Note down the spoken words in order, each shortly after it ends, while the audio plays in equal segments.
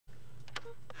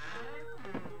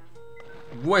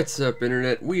What's up,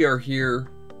 Internet? We are here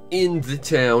in the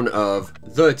town of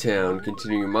The Town,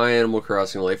 continuing my Animal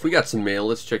Crossing life. We got some mail,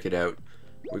 let's check it out.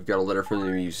 We've got a letter from the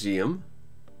museum.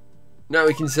 Now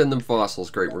we can send them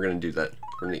fossils. Great, we're gonna do that.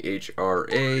 From the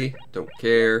HRA, don't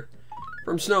care.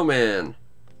 From Snowman.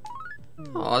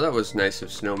 Aw, that was nice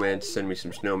of Snowman to send me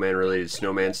some Snowman-related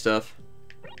Snowman stuff.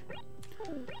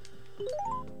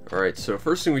 Alright, so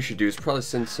first thing we should do is probably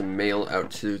send some mail out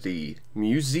to the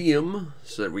museum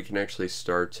so that we can actually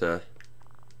start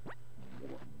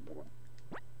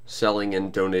selling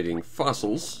and donating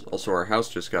fossils. Also, our house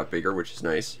just got bigger, which is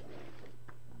nice.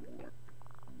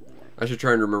 I should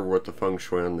try and remember what the feng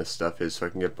shui on this stuff is so I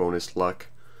can get bonus luck.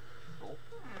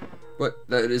 But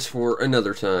that is for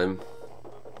another time.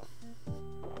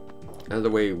 Out of the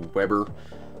way, Weber.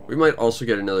 We might also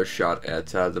get another shot at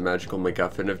the magical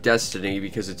MacGuffin of Destiny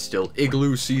because it's still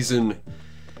igloo season.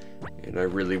 And I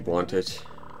really want it.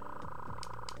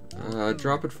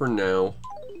 Drop it for now.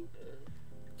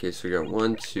 Okay, so we got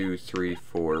 1, 2, 3,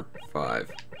 4,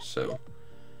 5. So,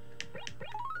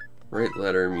 write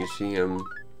letter, museum.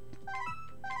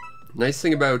 Nice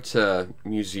thing about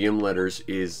museum letters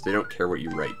is they don't care what you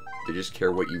write. They just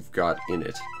care what you've got in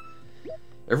it.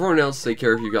 Everyone else, they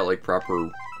care if you got like proper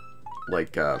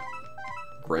like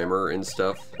grammar and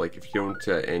stuff. Like if you don't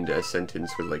end a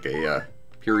sentence with like a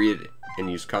period and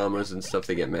use commas and stuff,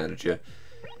 they get mad at you.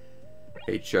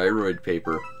 Hey, gyroid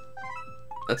paper.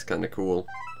 That's kind of cool.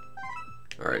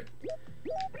 Alright.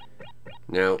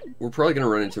 Now, we're probably going to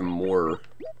run into more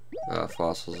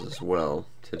fossils as well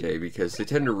today because they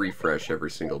tend to refresh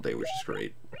every single day, which is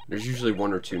great. There's usually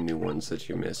 1 or 2 new ones that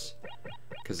you miss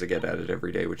because they get added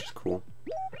every day, which is cool.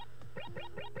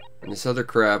 And this other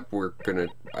crap, we're gonna,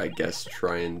 I guess,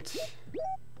 try and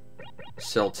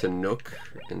sell to Nook,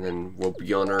 and then we'll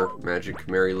be on our magic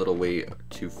merry little way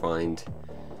to find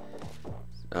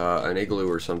an igloo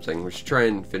or something. We should try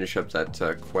and finish up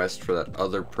that quest for that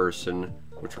other person,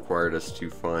 which required us to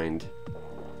find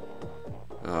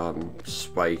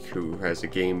Spike, who has a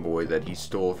Game Boy that he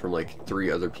stole from like 3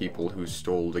 other people who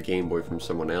stole the Game Boy from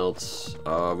someone else.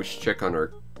 We should check on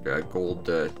our gold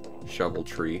shovel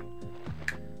tree.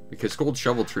 Because gold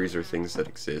shovel trees are things that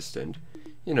exist, and,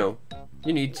 you know,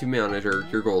 you need to monitor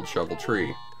your gold shovel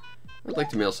tree. I'd like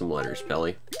to mail some letters,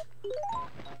 Pelly.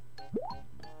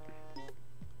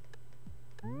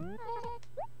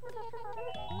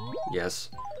 Yes.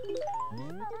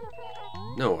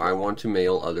 No, I want to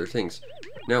mail other things.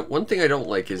 Now, one thing I don't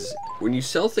like is, when you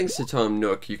sell things to Tom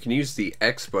Nook, you can use the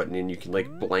X button and you can,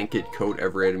 like, blanket coat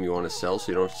every item you want to sell,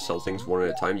 so you don't have to sell things one at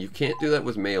a time. You can't do that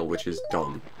with mail, which is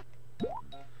dumb.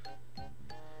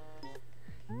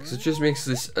 Because it just makes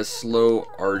this a slow,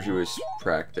 arduous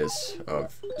practice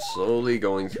of slowly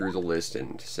going through the list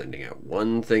and sending out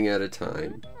one thing at a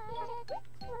time.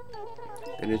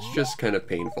 And it's just kind of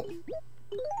painful.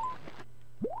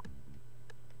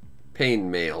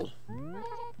 Pain mail.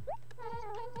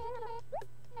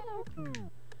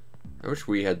 I wish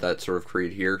we had that sort of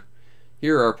creed here.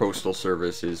 Here our postal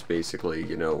service is basically,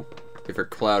 you know, if you're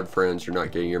Cloud friends, you're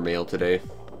not getting your mail today.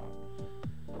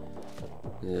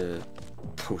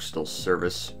 Postal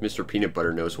service. Mr. Peanut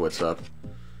Butter knows what's up.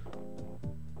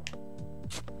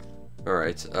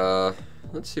 Alright,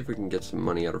 let's see if we can get some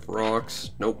money out of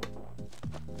rocks. Nope.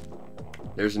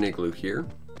 There's an igloo here.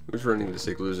 Who's running this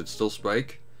igloo? Is it still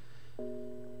Spike?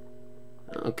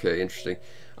 Okay, interesting.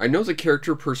 I know the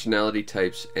character personality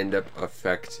types end up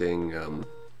affecting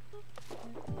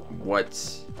what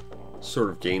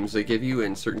sort of games they give you,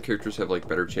 and certain characters have like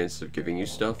better chances of giving you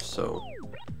stuff, so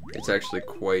it's actually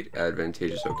quite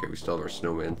advantageous. Okay, we still have our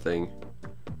snowman thing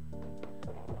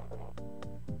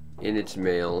in its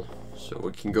mail, so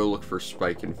we can go look for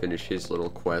Spike and finish his little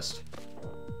quest.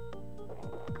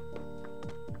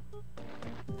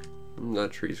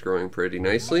 That tree's growing pretty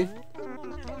nicely.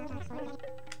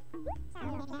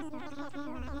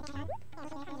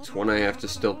 It's one I have to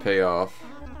still pay off.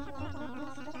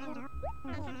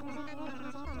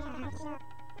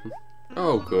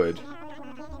 Oh, good.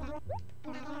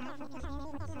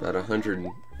 About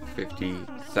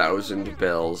 150,000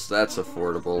 bells. That's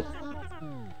affordable.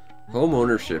 Home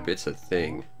ownership, it's a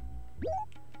thing.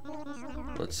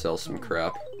 Let's sell some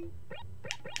crap.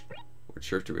 What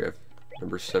shirt do we have?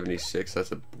 Number 76.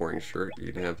 That's a boring shirt.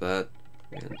 You can have that.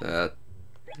 And that.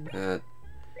 And that.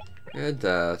 And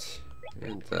that.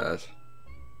 And that.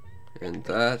 And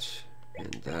that.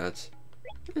 And that.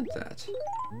 And that.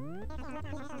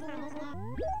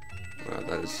 Wow,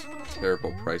 that is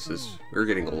terrible prices. We were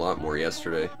getting a lot more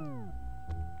yesterday.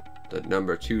 The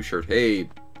number 2 shirt. Hey,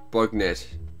 Bugnet.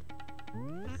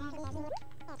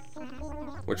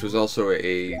 which was also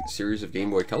a series of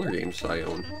Game Boy Color games I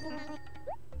own.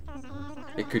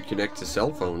 It could connect to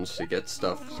cell phones to get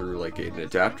stuff through like an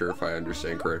adapter, if I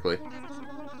understand correctly.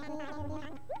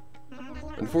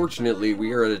 Unfortunately,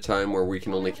 we are at a time where we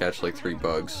can only catch like 3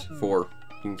 bugs. 4.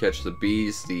 You can catch the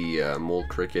bees, the mole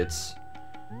crickets,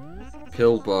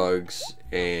 pill bugs,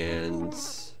 and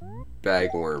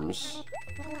bagworms.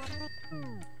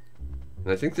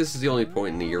 And I think this is the only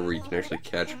point in the year where you can actually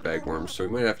catch bagworms, so we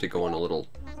might have to go on a little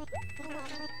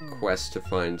quest to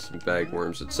find some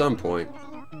bagworms at some point.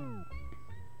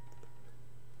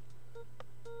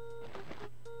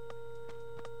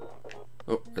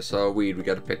 Oh, I saw a weed, we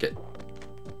gotta pick it.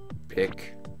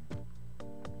 Pick.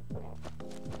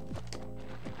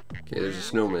 Okay, there's a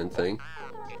snowman thing.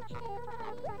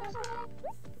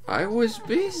 I was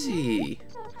busy!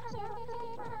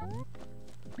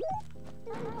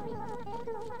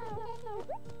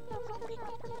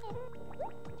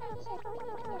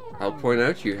 I'll point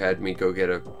out you had me go get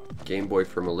a Game Boy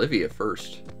from Olivia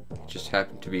first. It just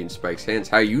happened to be in Spike's hands.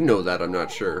 How you know that, I'm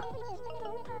not sure.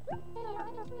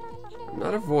 I'm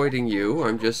not avoiding you,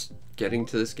 I'm just getting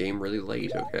to this game really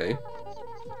late, okay?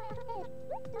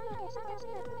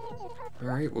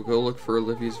 Alright, we'll go look for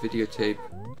Olivia's videotape.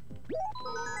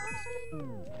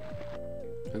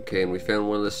 Okay, and we found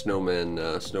one of the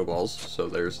snowman snowballs, so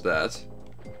there's that.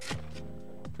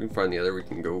 If we can find the other, we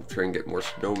can go try and get more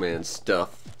snowman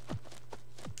stuff.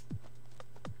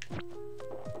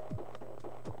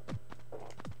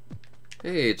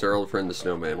 Hey, it's our old friend the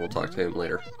snowman, we'll talk to him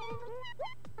later.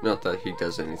 Not that he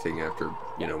does anything after,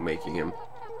 you know, making him.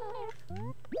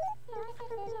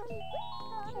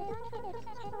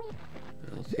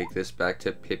 I'll take this back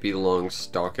to Pippi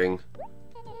Longstocking.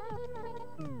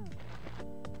 Do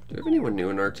we have anyone new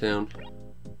in our town?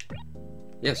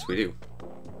 Yes, we do.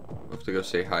 We'll have to go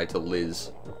say hi to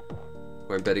Liz,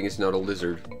 who I'm betting is not a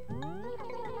lizard.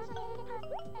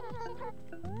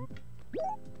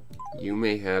 You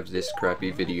may have this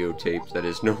crappy videotape that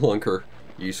is no longer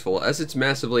useful, as it's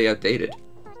massively outdated.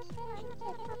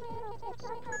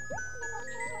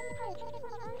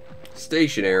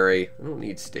 Stationery. I don't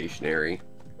need stationery.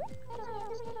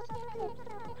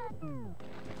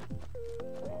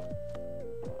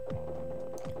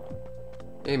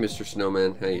 Hey, Mr.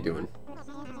 Snowman, how you doing?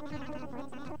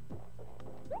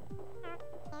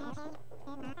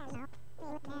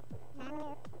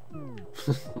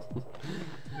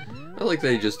 I like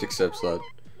that he just accepts that.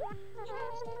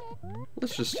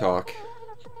 Let's just talk.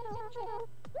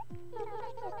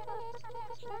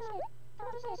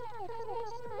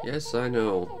 Yes, I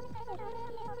know.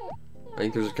 I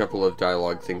think there's a couple of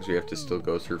dialogue things we have to still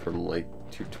go through from, like,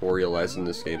 tutorializing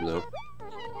this game, though.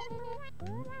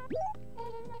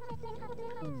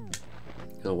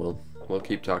 Oh well, we'll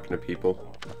keep talking to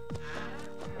people.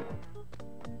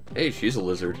 Hey, she's a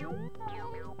lizard.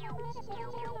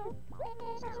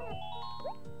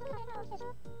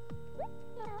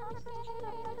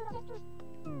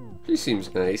 She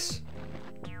seems nice.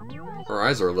 Her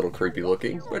eyes are a little creepy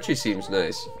looking, but she seems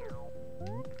nice.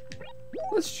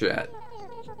 Let's chat.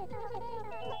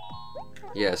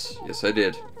 Yes, yes I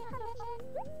did.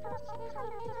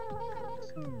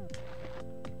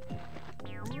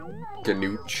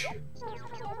 Ganooch.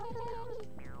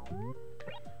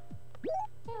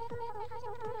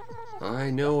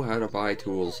 I know how to buy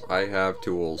tools. I have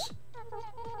tools.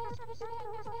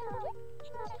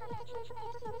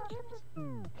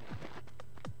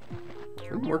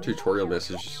 How many more tutorial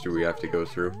messages do we have to go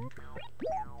through?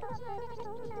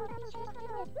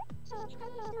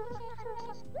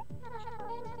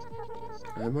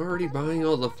 I'm already buying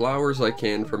all the flowers I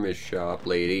can from his shop,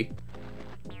 lady.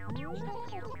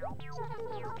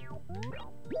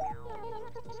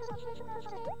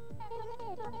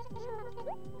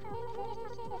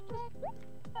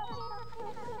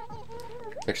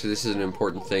 Actually, this is an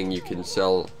important thing. You can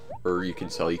sell, or you can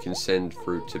send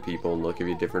fruit to people and they'll give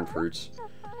you different fruits.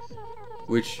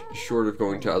 Which, short of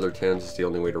going to other towns, is the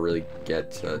only way to really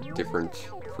get different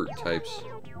fruit types.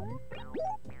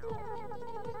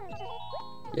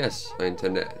 Yes, I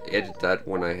intend to edit that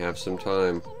when I have some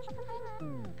time.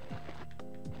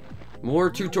 More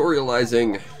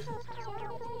tutorializing!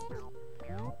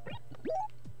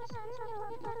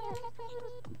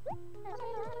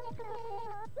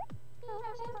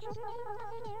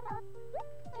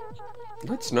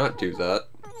 Let's not do that.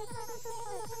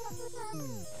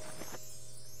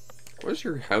 What does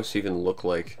your house even look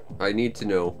like? I need to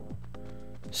know.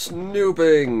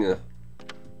 Snooping!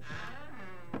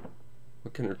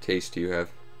 What kind of taste do you have?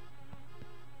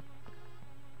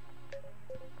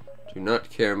 Do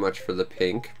not care much for the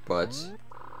pink, but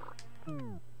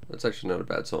that's actually not a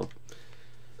bad song.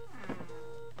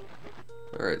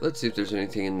 Alright, let's see if there's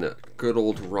anything in the good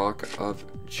old Rock of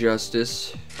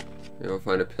Justice. Maybe we'll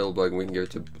find a pill bug and we can give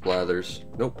it to Blathers.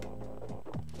 Nope.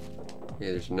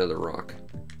 Yeah, there's another rock.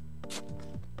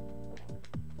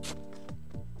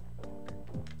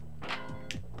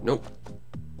 Nope.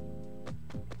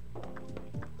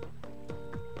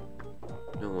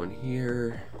 No one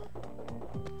here.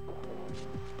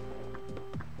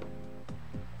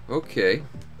 Okay.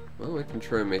 Well, I can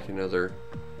try and make another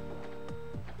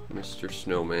Mr.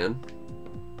 Snowman.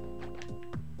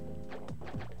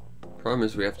 Problem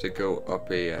is we have to go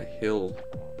up a hill,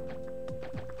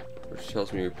 which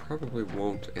tells me we probably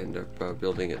won't end up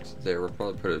building it there. We'll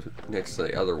probably put it next to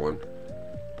the other one.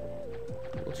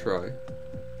 We'll try.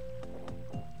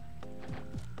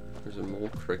 There's a mole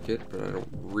cricket, but I don't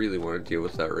really want to deal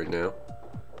with that right now.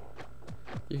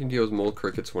 You can deal with mole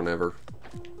crickets whenever.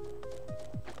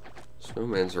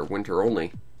 Snowmans are winter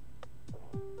only.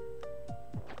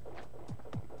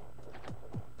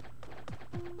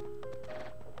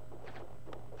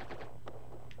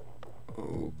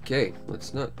 Okay,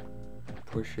 let's not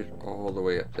push it all the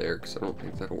way up there, because I don't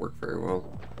think that'll work very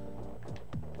well.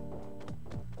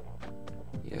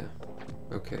 Yeah,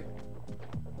 okay.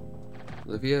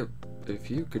 Olivia,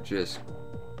 if you could just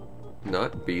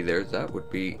not be there, that would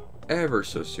be ever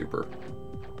so super.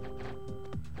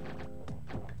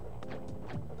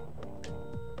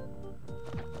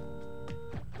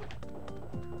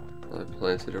 I'll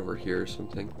plant it over here or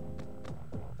something.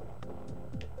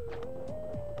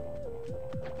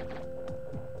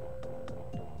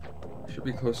 Should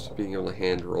be close to being able to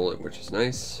hand roll it, which is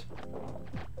nice.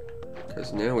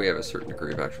 Because now we have a certain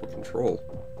degree of actual control.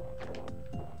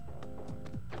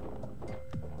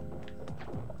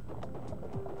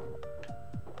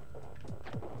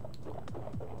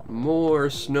 More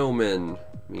snowmen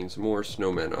means more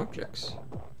snowman objects.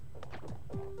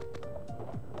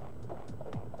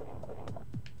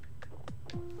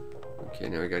 Okay,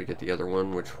 now we gotta get the other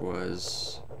one, which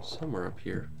was somewhere up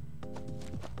here.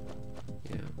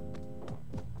 Yeah.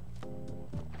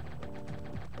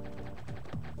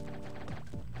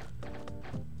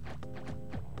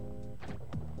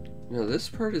 Now this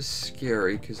part is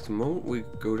scary, because the moment we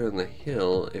go down the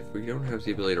hill, if we don't have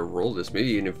the ability to roll this, maybe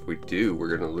even if we do, we're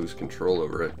going to lose control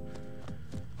over it.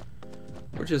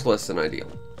 Which is less than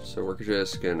ideal. So we're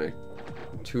just going to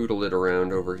tootle it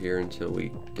around over here until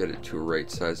we get it to a right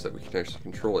size that we can actually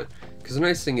control it. Because the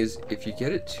nice thing is, if you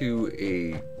get it to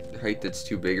a height that's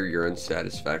too big or you're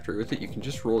unsatisfactory with it, you can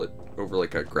just roll it over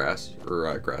like a grass, or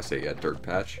a dirt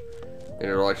patch, and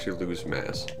it'll actually lose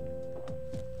mass.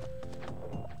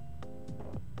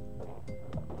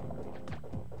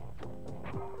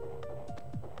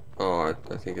 Oh,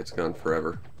 I think it's gone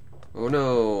forever. Oh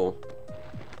no!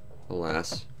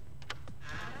 Alas.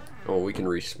 Oh, we can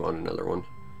respawn another one.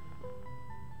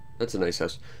 That's a nice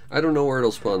house. I don't know where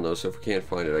it'll spawn though, so if we can't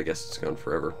find it, I guess it's gone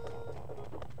forever.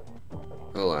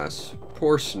 Alas.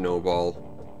 Poor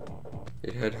Snowball.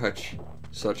 It had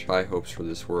such high hopes for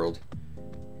this world,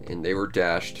 and they were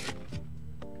dashed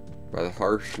by the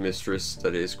harsh mistress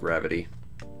that is gravity.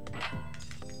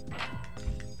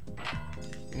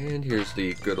 And here's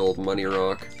the good old money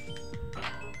rock,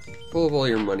 full of all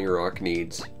your money rock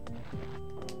needs,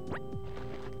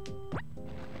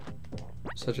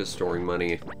 such as storing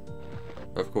money,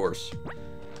 of course.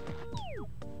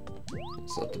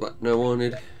 It's not the button I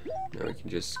wanted. Now we can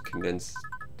just condense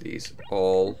these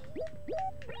all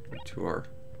into our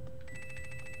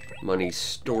money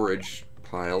storage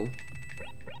pile.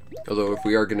 Although if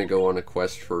we are going to go on a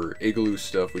quest for igloo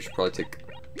stuff, we should probably take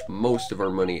most of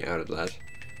our money out of that,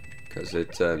 because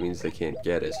it means they can't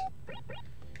get it.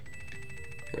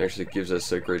 It actually gives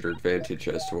us a greater advantage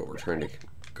as to what we're trying to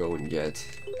go and get,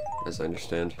 as I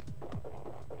understand.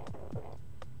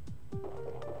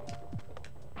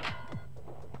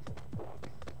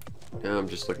 Now I'm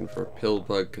just looking for a pill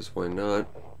bug, because why not?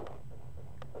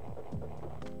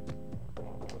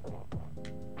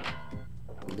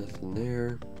 Nothing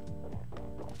there.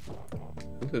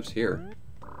 Who lives here?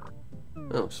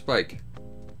 Oh, Spike.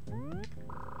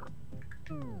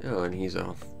 Oh, and he's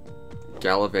off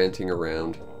gallivanting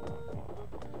around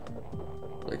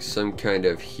like some kind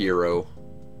of hero.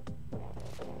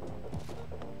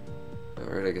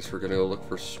 Alright, I guess we're gonna go look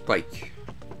for Spike.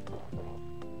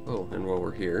 Oh, and while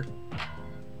we're here...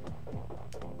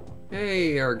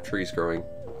 Hey, our tree's growing.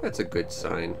 That's a good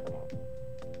sign.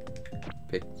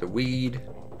 Pick the weed.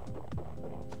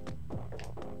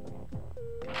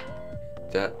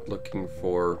 That, looking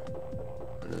for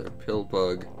another pill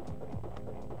bug.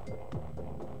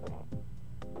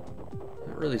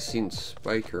 Not really seen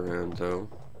Spike around though.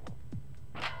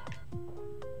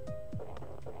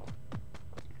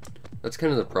 That's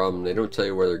kind of the problem. They don't tell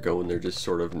you where they're going. They're just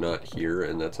sort of not here,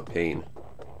 and that's a pain.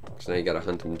 Because now you gotta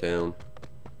hunt them down.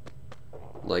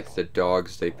 Like the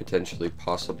dogs they potentially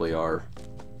possibly are.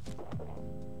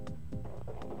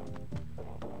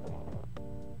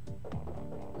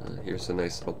 Here's a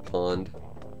nice little pond.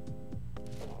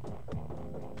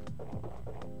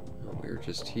 Oh, we're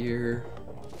just here.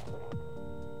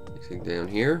 Anything down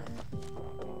here?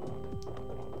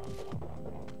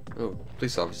 Oh,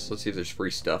 police office. Let's see if there's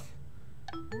free stuff.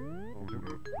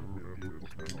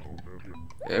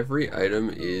 Every item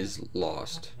is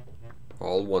lost.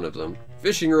 All one of them.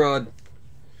 Fishing rod!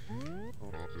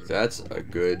 That's a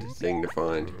good thing to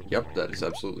find. Yep, that is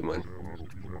absolutely mine.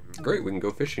 Great, we can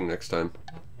go fishing next time.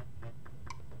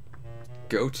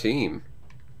 Go team!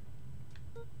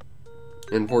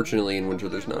 Unfortunately, in winter,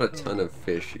 there's not a ton of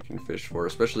fish you can fish for,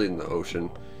 especially in the ocean.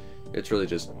 It's really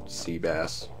just sea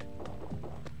bass.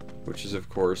 Which is, of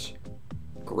course,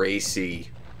 gray sea.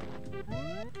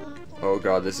 Oh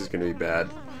god, this is gonna be bad.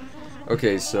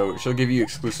 Okay, so she'll give you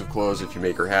exclusive clothes if you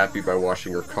make her happy by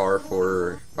washing her car for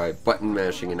her, by button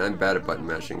mashing, and I'm bad at button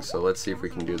mashing, so let's see if we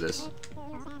can do this.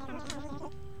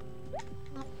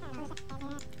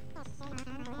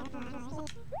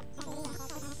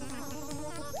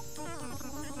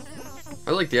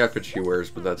 I like the outfit she wears,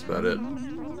 but that's about it.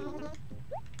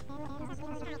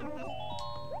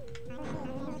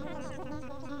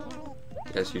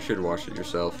 Yes, you should wash it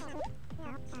yourself.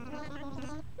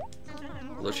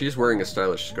 Although she is wearing a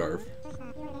stylish scarf.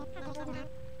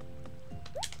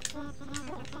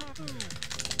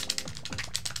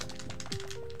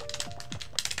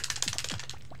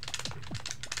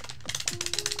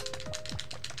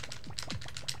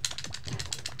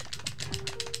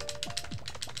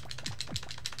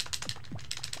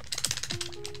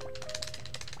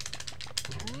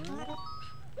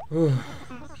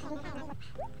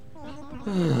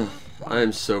 I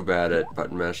am so bad at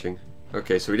button mashing.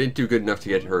 Okay, so we didn't do good enough to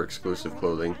get her exclusive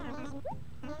clothing.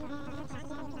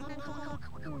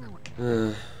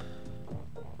 I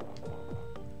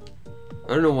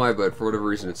don't know why, but for whatever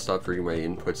reason it stopped reading my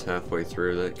inputs halfway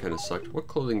through. That kind of sucked. What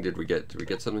clothing did we get? Did we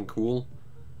get something cool?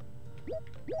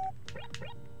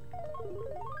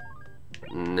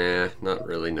 Nah, not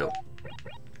really, no.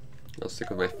 I'll stick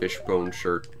with my fishbone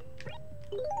shirt.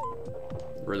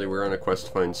 Really, we're on a quest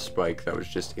to find Spike. That was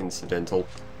just incidental.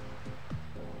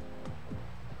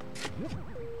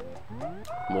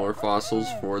 More fossils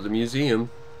for the museum.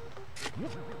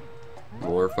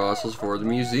 More fossils for the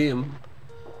museum.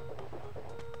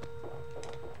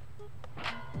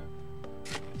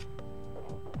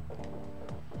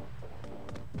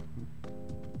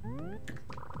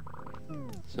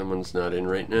 Someone's not in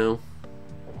right now.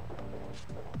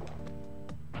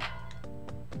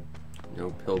 No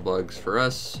pill bugs for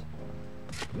us.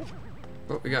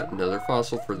 But we got another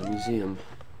fossil for the museum.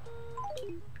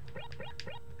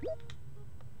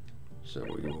 So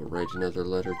we will write another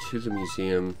letter to the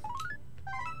museum.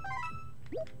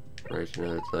 Write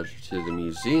another letter to the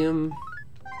museum.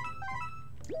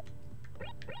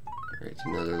 Write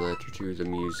another letter to the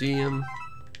museum.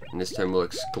 And this time we'll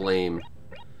exclaim.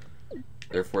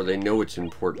 Therefore they know it's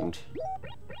important.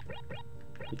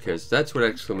 Because that's what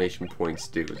exclamation points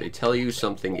do. They tell you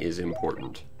something is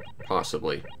important.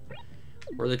 Possibly.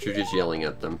 Or that you're just yelling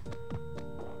at them.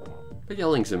 But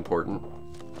yelling's important.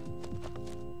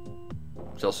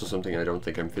 It's also something I don't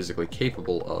think I'm physically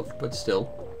capable of, but still,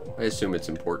 I assume it's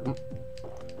important.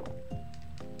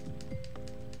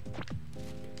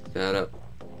 Pick that up.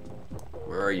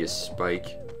 Where are you,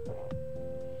 Spike?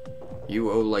 You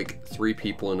owe like 3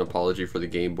 people an apology for the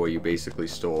Game Boy you basically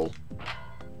stole.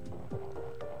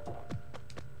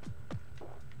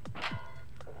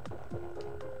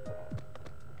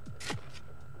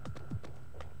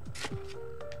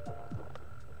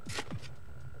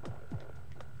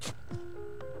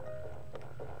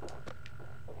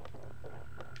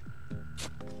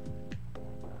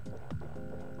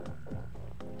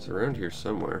 It's around here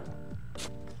somewhere.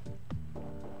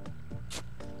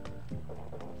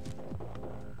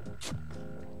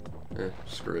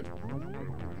 Screw it.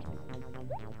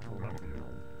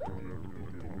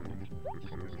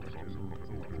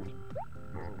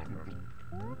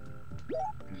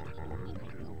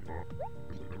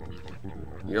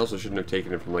 You also shouldn't have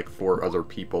taken it from like 4 other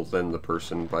people than the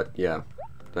person, but yeah,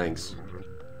 thanks.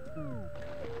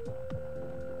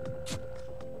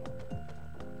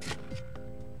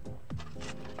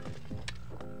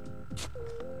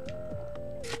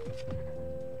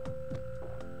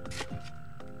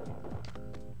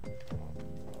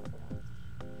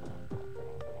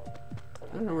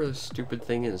 I don't know where this stupid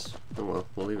thing is. Oh well,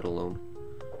 we'll leave it alone.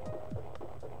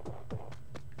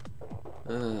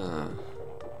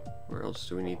 Where else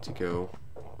do we need to go?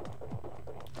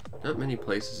 Not many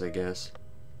places, I guess.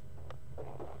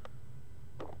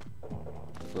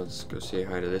 Let's go say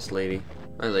hi to this lady.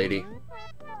 Hi, lady.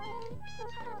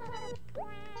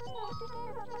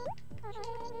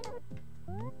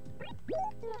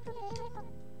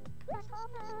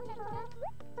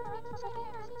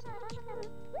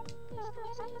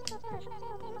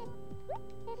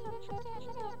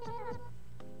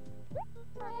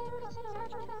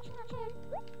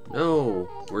 No,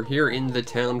 we're here in the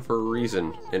town for a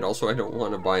reason. And also I don't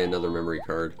want to buy another memory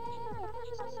card.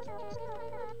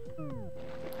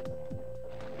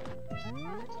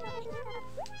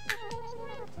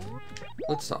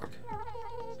 Let's talk.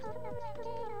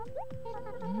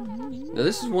 Now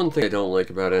this is one thing I don't like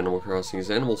about Animal Crossing, is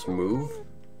animals move.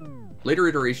 Later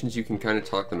iterations you can kind of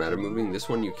talk them out of moving, this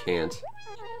one you can't.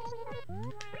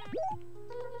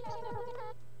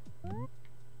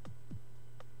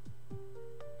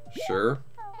 Sure.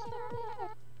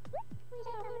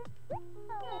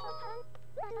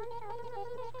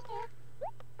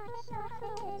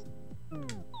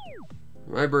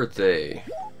 My birthday.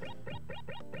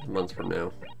 A month from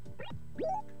now.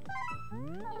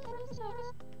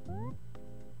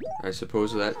 I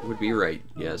suppose that would be right,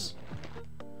 yes.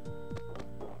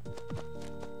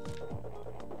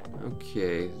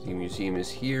 Okay, the museum is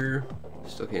here.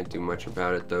 Still can't do much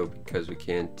about it though, because we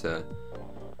can't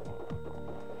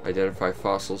identify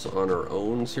fossils on our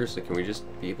own. Seriously, can we just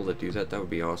be able to do that? That would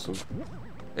be awesome.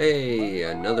 Hey,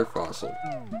 another fossil.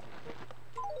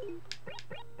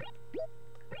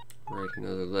 Write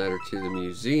another letter to the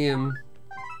museum.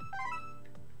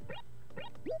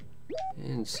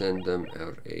 And send them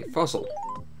out a fossil.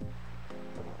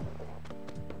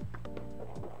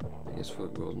 I guess we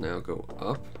will now go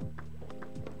up.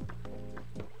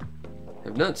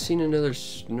 I've not seen another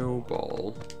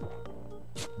snowball.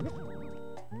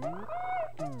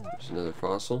 There's another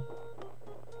fossil.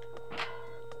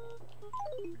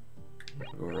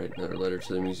 Go write another letter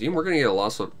to the museum. We're gonna get a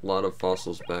lot of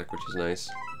fossils back, which is nice.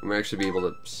 We might actually be able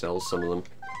to sell some of them.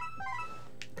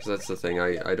 Because that's the thing,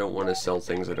 I don't want to sell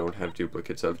things I don't have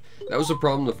duplicates of. That was the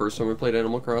problem the first time I played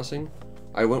Animal Crossing.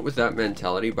 I went with that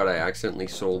mentality, but I accidentally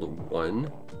sold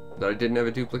one that I didn't have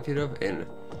a duplicate of, and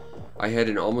I had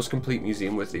an almost complete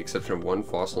museum with the exception of one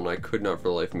fossil, and I could not for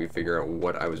the life of me figure out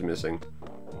what I was missing.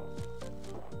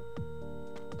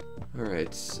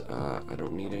 Alright, I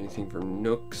don't need anything from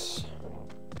Nooks.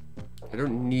 I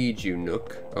don't need you,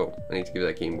 Nook. Oh, I need to give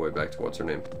that Game Boy back to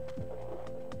what's-her-name.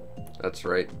 That's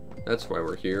right. That's why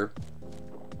we're here.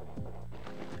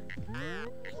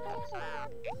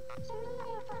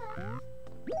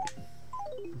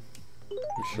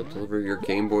 You shall deliver your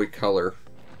Game Boy Color.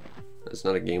 That's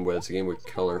not a Game Boy, that's a Game Boy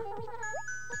Color.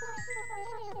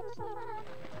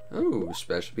 Oh,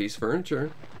 special piece of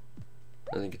furniture.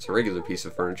 I think it's a regular piece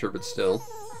of furniture, but still.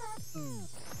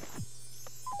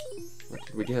 What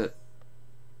did we get?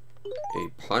 A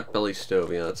potbelly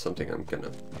stove. Yeah, that's something I'm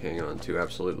gonna hang on to,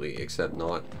 absolutely, except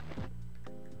not.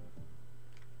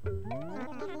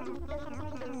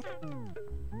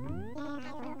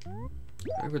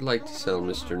 I would like to sell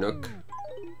Mr. Nook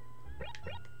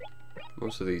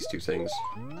most of these two things.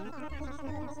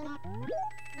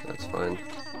 That's fine.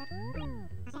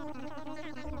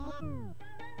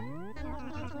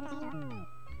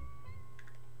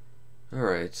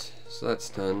 Alright, so that's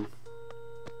done.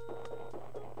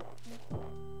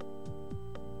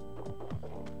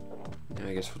 Now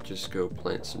I guess we'll just go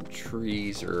plant some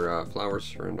trees or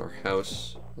flowers around our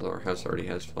house. Although our house already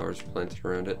has flowers planted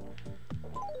around it.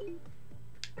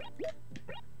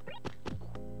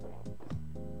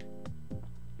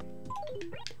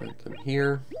 Plant them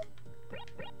here.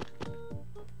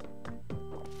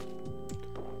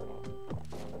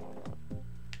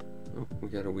 Oh, we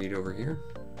got a weed over here.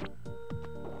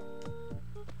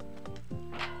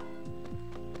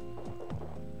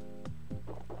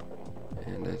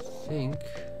 And I think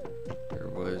there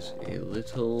was a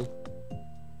little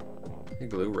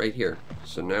igloo right here.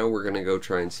 So now we're gonna go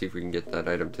try and see if we can get that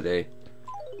item today.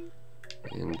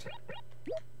 And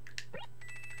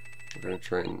we're gonna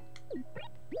try and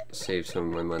save some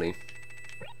of my money.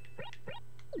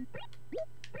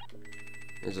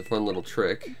 There's a fun little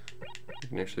trick. You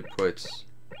can actually put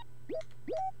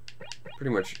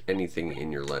pretty much anything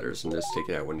in your letters and just take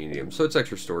it out when you need them. So it's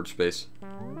extra storage space.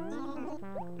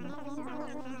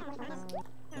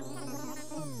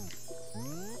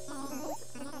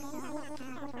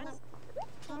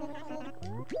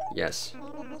 Yes.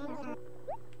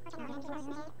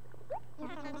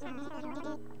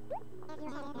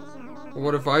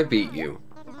 What if I beat you?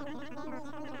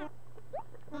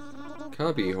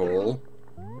 Cubby hole.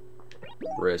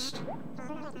 wrist.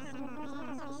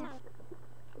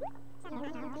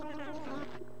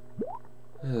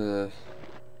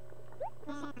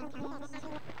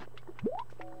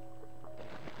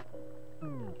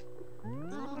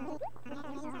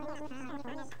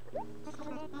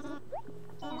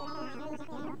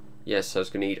 Yes, I was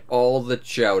gonna eat all the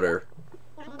chowder.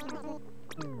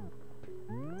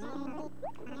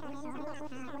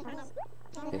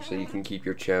 Actually, you can keep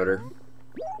your chowder.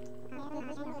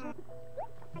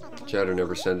 Chowder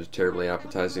never sounded terribly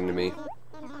appetizing to me.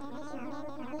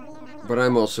 But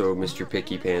I'm also Mr.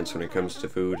 Picky Pants when it comes to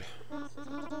food.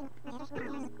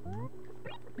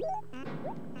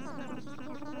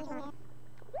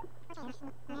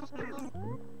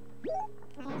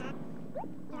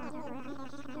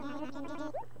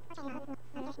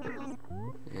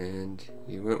 And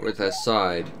you went with a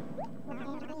side.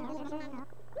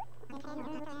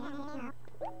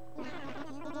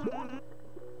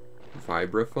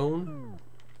 Vibraphone?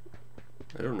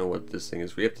 I don't know what this thing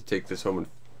is. We have to take this home and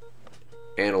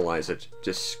analyze it.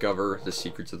 Discover the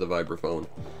secrets of the vibraphone.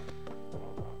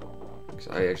 Because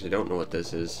I actually don't know what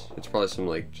this is. It's probably some,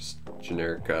 like, just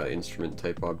generic instrument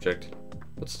type object.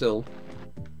 But still.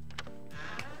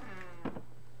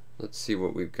 Let's see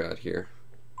what we've got here.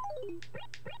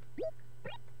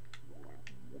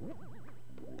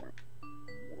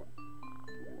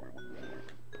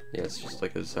 Yeah, it's just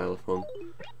like a xylophone.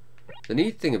 The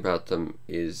neat thing about them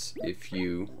is if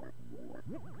you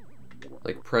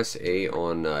like press A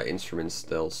on instruments,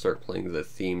 they'll start playing the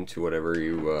theme to whatever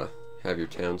you have your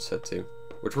town set to,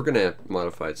 which we're gonna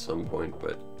modify at some point,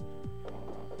 but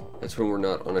that's when we're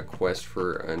not on a quest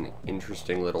for an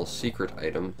interesting little secret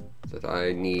item that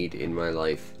I need in my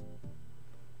life.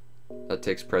 That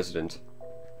takes precedent.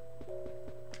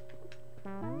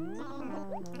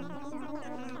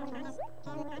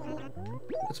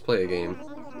 Let's play a game.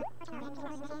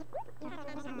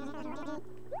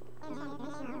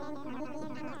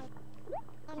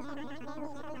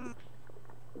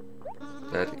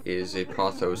 That is a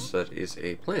pothos, that is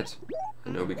a plant. I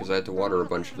know because I had to water a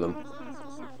bunch of them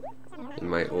in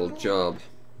my old job.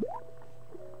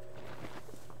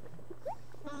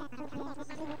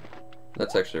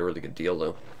 That's actually a really good deal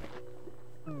though.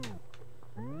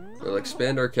 We'll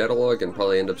expand our catalog and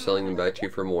probably end up selling them back to you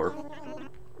for more.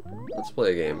 Let's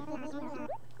play a game.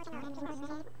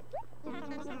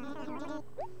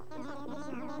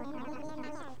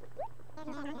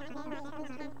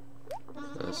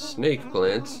 A snake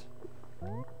plant.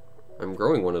 I'm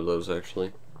growing one of those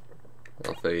actually.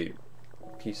 Off a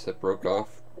piece that broke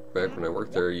off back when I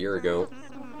worked there a year ago.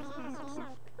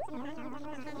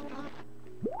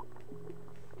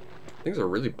 Things are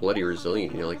really bloody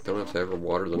resilient. You like don't have to ever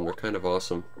water them. They're kind of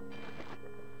awesome.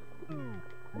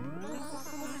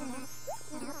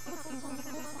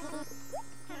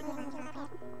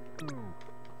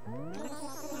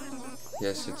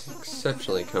 Yes, it's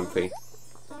exceptionally comfy.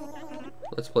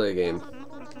 Let's play a game.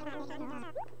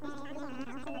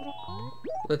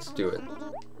 Let's do it.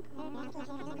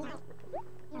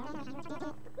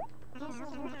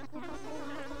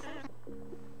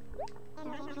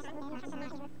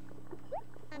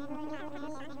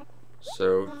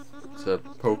 So, it's a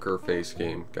poker face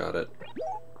game. Got it.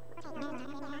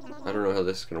 I don't know how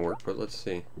this is gonna work, but let's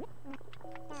see.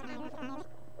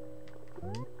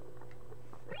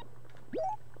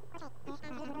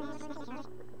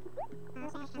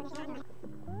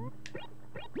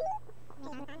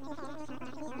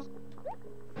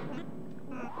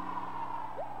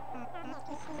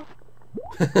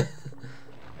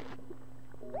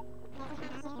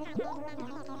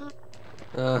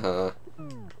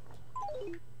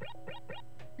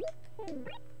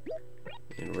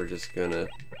 And we're just gonna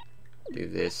do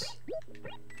this.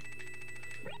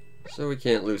 So we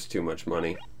can't lose too much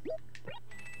money.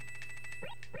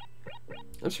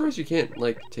 I'm surprised you can't,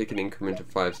 like, take an increment of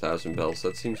 5,000 bells.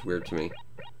 That seems weird to me.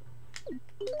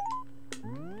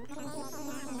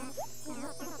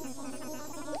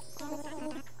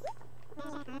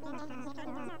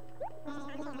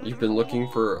 You've been looking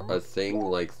for a thing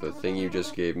like the thing you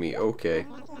just gave me. Okay.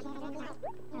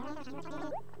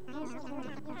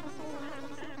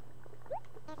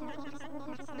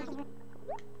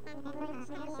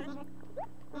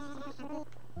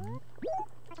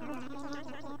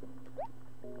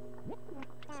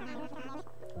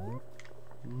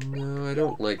 No, I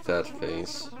don't like that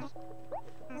face.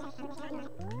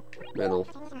 Metal.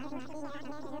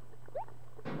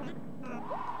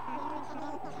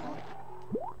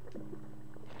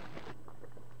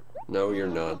 No, you're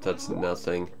not. That's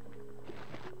nothing.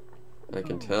 I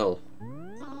can tell.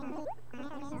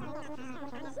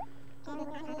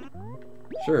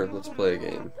 Sure, let's play a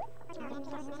game.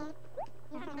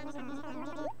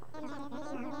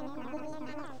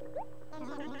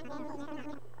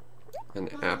 An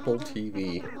Apple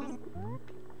TV.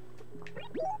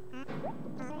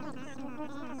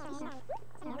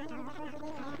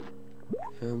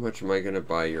 How much am I gonna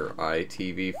buy your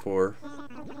iTV for?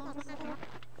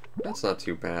 That's not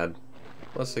too bad.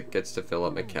 Plus it gets to fill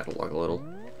up my catalog a little.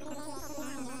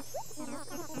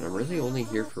 And I'm really only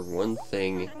here for one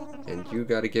thing, and you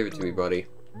gotta give it to me, buddy.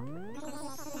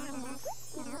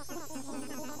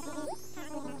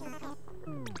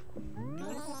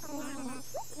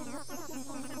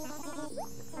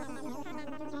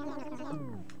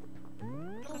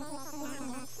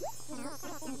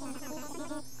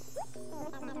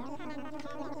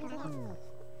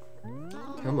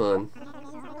 Come on.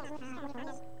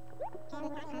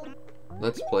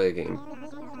 Let's play a game.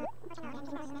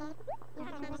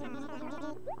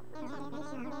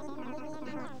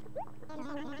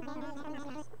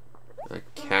 A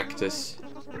cactus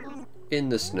in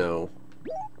the snow.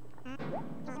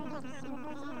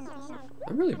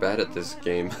 I'm really bad at this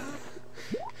game.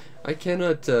 I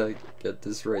cannot get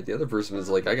this right. The other person is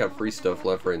like, I got free stuff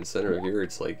left, right, and center. Here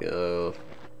it's like,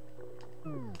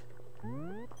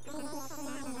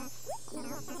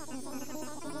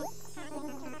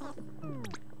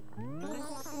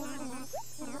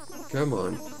 come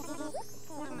on.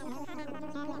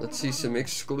 Let's see some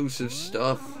exclusive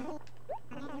stuff.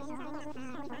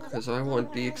 Because I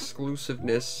want the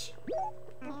exclusiveness.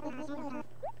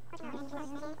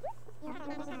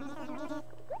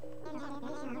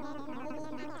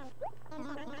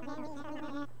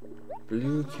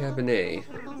 Blue Cabernet.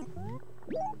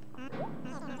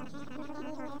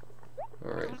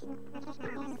 Alright.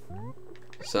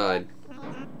 Side.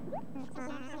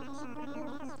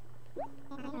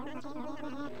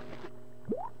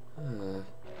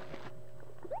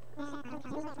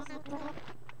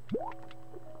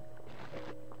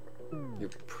 You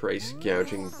price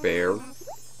gouging bear.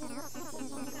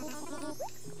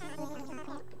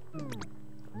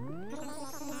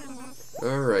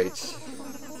 Alright.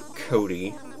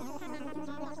 Kody.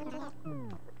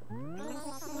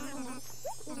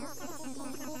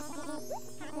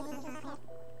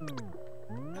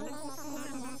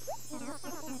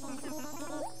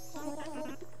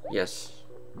 Yes,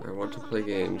 I want to play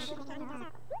games.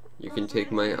 You can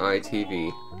take my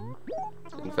iTV.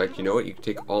 In fact, you know what? You can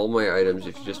take all my items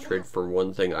if you just trade for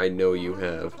one thing I know you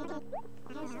have.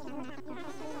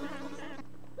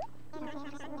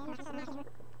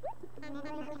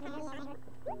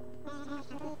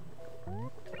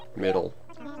 Middle.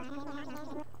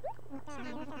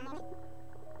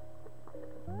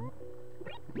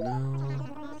 No.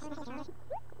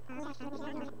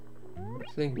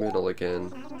 I think middle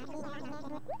again.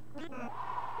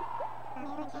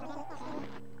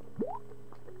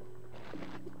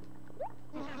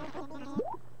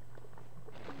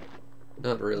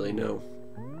 Not really, no.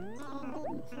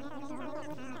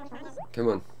 Come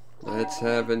on, let's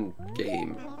have a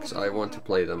game, because I want to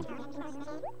play them.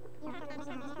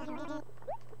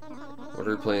 What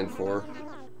are we playing for?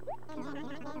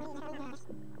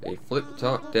 A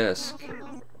flip-top desk.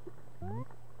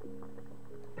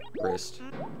 Wrist.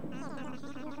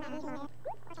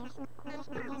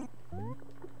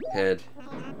 Head.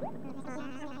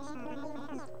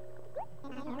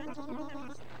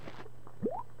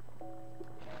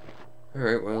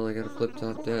 Alright, well, I got a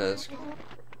flip-top desk.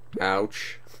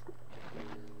 Ouch.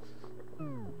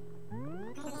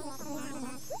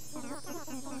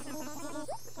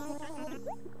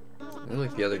 I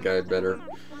like the other guy better.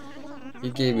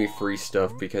 He gave me free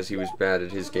stuff because he was bad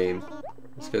at his game.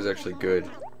 This guy's actually good.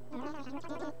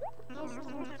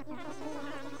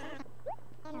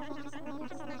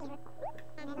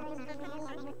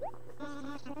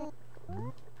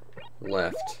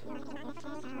 Left.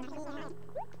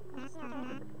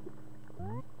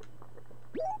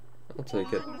 I'll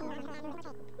take it.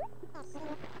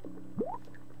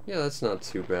 Yeah, that's not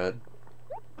too bad.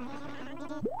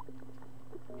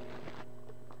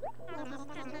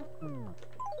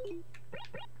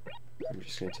 I'm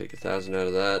just gonna take 1,000 out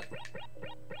of that.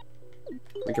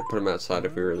 We can put them outside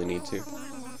if we really need to.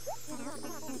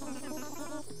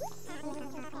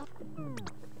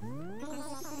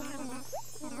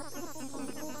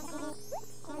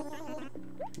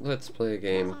 Let's play a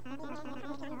game.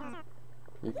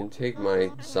 You can take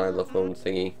my xylophone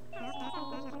thingy.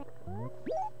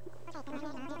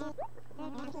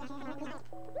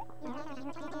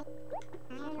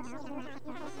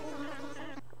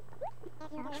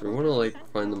 So we want to like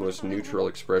find the most neutral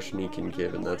expression he can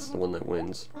give, and that's the one that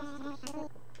wins.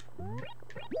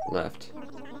 Left.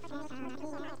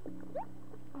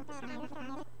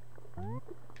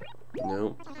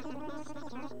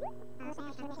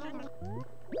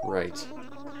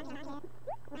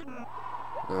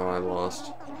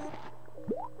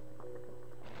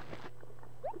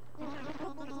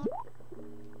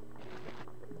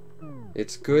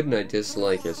 It's good and I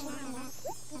dislike it.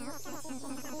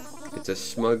 It's a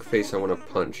smug face I want to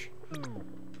punch.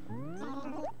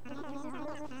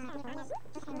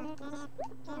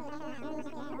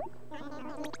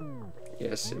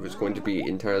 Yes, it was going to be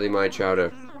entirely my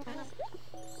chowder.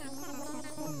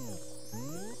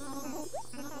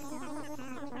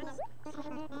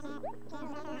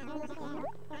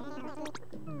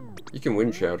 You can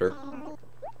win chowder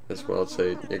as well. It's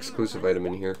an exclusive item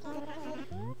in here.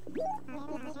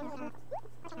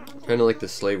 Kinda like the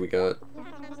sleigh we got.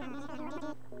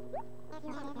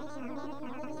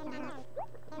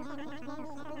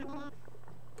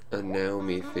 A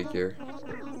Naomi figure.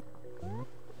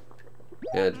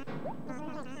 And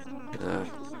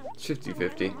it's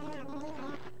 50-50.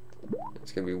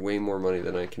 It's gonna be way more money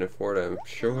than I can afford, I'm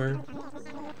sure.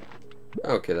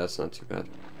 Okay, that's not too bad.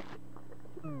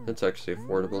 That's actually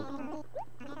affordable.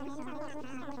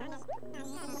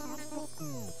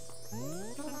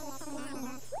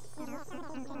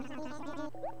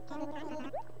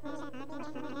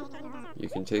 You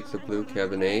can take the blue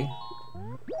Cabernet.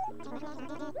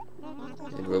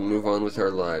 And we'll move on with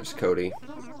our lives, Kody.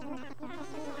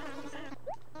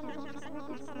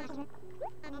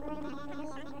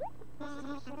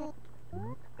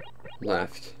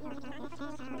 Left.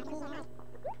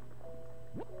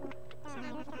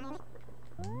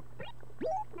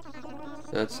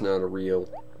 That's not a real.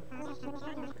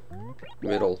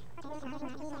 Middle.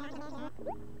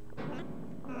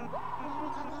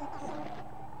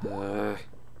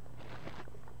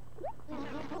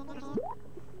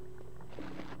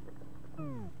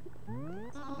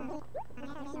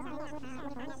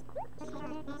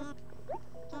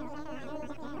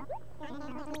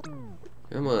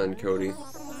 Come on, Kody.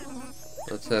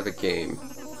 Let's have a game.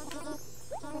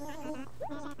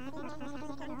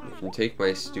 You can take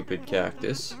my stupid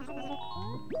cactus.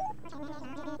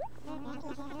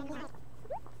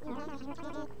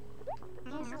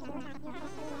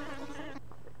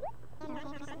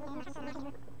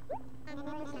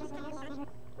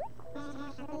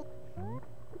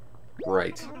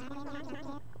 Right.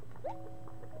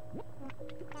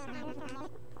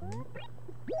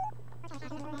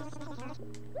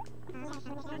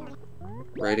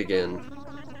 Right again.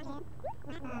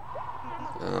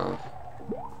 Oh,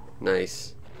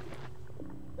 nice.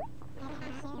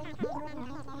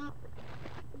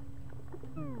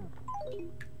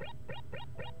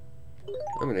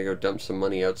 I'm gonna go dump some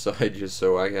money outside just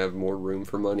so I have more room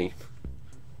for money.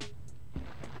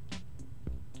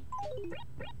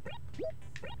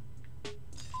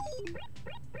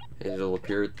 And it'll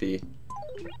appear at the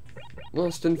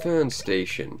Lost and Found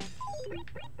station.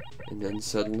 And then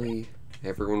suddenly,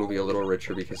 everyone will be a little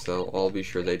richer because they'll all be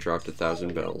sure they dropped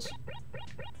 1,000 bells.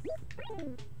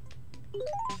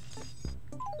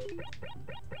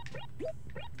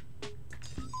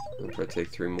 I'll try to take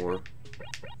 3 more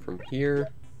from here.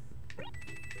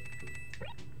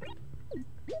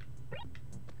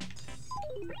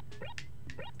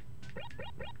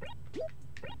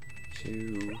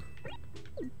 Two.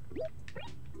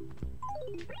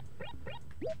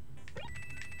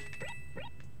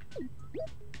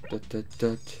 Dut dut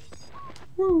dut.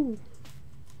 Woo.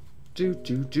 Do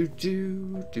do do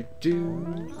do do do.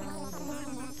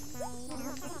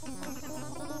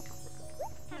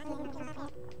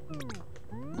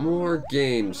 More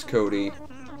games, Kody.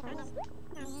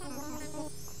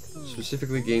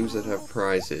 Specifically games that have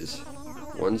prizes.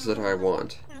 Ones that I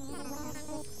want.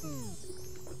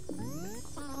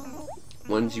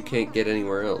 Ones you can't get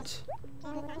anywhere else.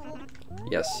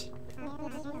 Yes.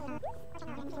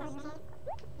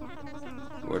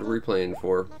 What are we playing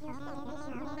for?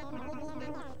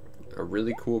 A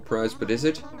really cool prize, but is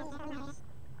it?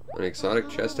 An exotic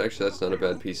chest? Actually, that's not a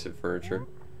bad piece of furniture.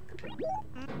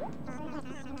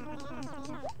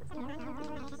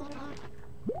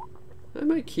 I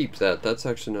might keep that. That's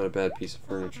actually not a bad piece of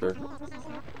furniture.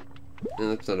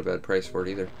 And that's not a bad price for it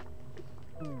either.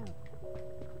 I'm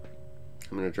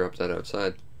gonna drop that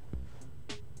outside.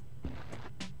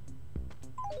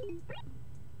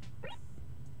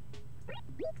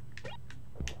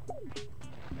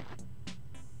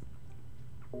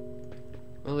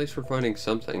 Well, at least we're finding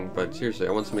something, but seriously,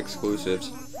 I want some exclusives.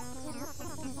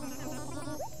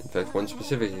 In fact, one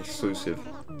specific exclusive.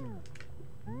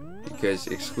 Because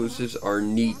exclusives are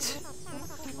neat.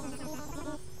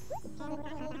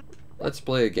 Let's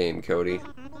play a game, Kody.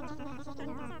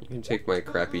 You can take my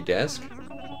crappy desk.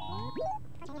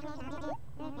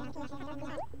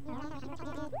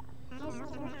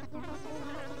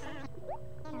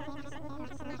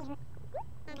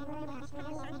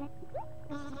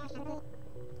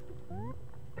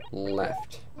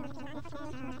 Left.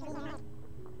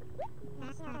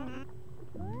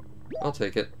 I'll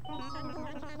take it.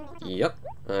 Yep,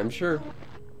 I'm sure.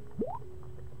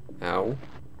 Ow.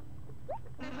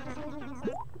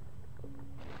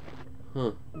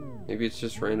 Huh. Maybe it's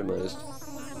just randomized.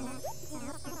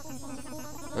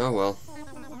 Oh well.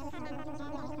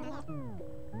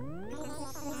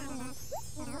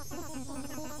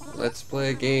 Let's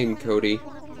play a game, Kody.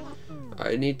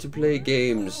 I need to play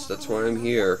games. That's why I'm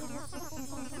here.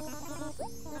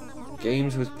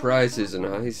 Games with prizes and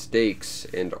high stakes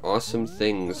and awesome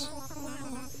things.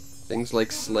 Things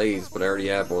like sleighs, but I already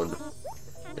have one.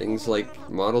 Things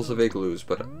like models of igloos,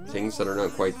 but things that are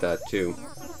not quite that too.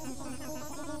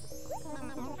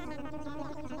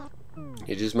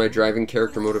 It is my driving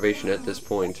character motivation at this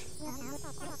point.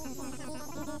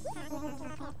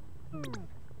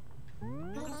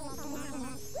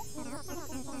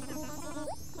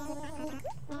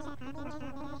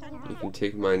 You can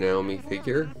take my Naomi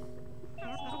figure.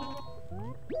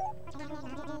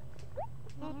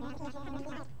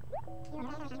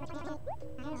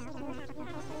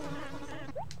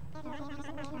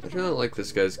 I do not like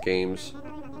this guy's games.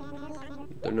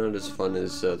 They're not as fun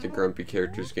as the grumpy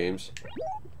characters' games.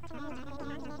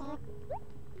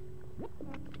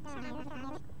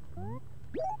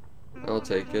 I'll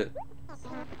take it.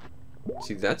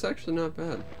 See, that's actually not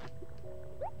bad.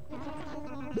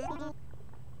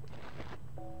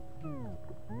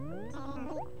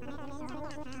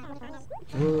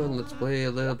 Come on, let's play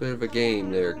a little bit of a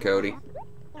game there, Kody.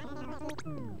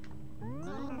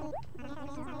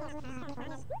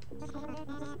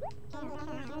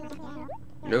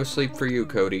 No sleep for you,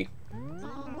 Kody.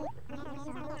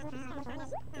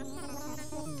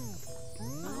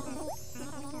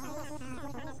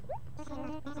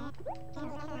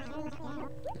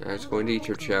 I was going to eat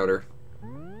your chowder.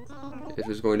 It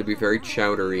was going to be very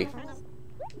chowdery.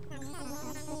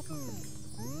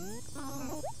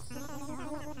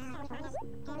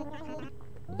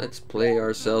 Let's play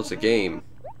ourselves a game.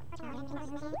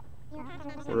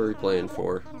 What are we playing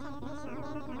for?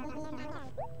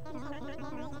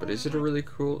 But is it a really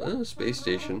cool space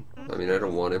station? I mean, I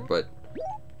don't want it, but...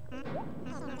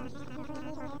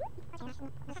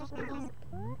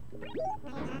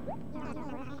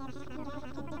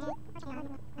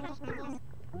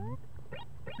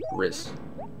 Wrist.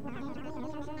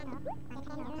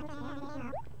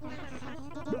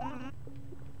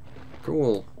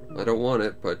 Cool. I don't want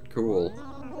it, but cool.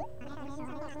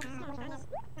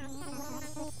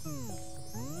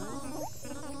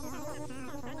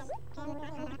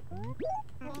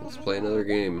 Let's play another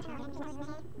game.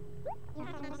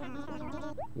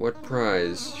 What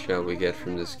prize shall we get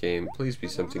from this game? Please be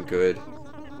something good.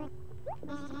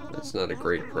 That's not a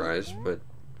great prize, but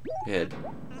head.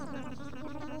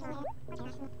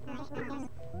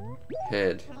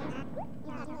 Head.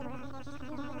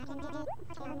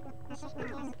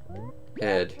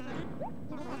 Head.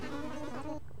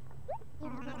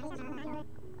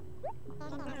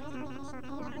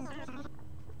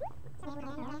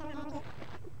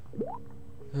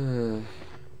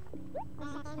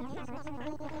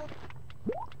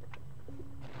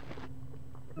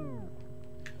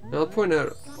 Now I'll point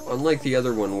out, unlike the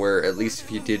other one where at least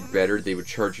if you did better they would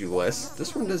charge you less,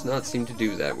 this one does not seem to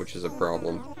do that, which is a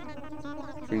problem.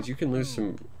 Which means you can lose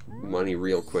some money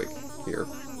real quick here.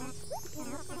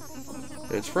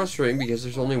 And it's frustrating because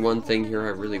there's only one thing here I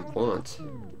really want.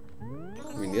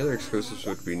 I mean, the other exclusives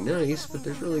would be nice, but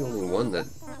there's really only one that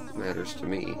matters to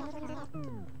me.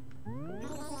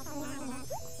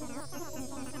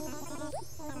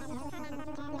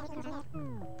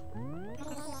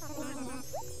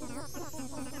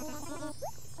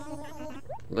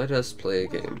 Let us play a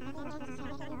game.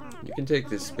 You can take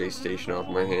this space station off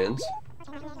my hands.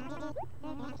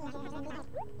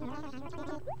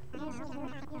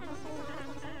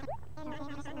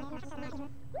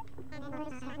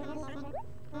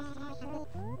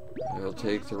 I'll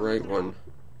take the right one.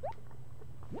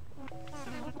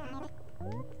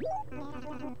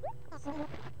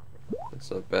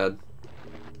 That's not bad.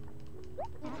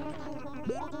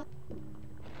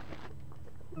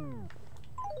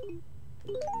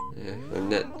 Yeah, I'm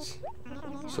net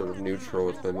sort of neutral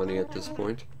with my money at this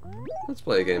point. Let's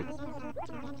play a game.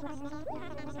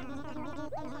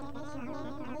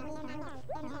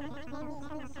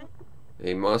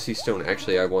 A mossy stone.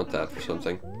 Actually, I want that for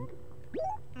something.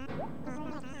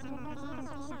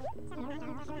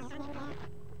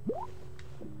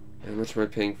 How much am I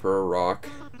paying for a rock?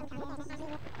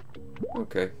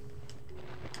 Okay.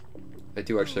 I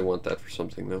do actually want that for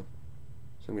something, though.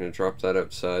 So I'm going to drop that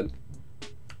outside.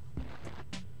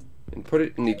 And put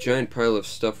it in the giant pile of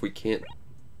stuff we can't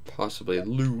possibly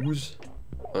lose.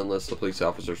 Unless the police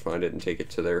officers find it and take it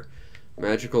to their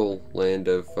Magical land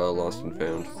of Lost and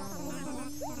Found.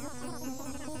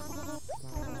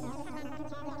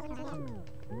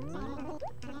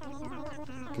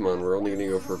 Come on, we're only gonna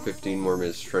go for 15 more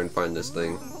minutes to try and find this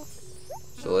thing.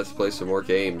 So let's play some more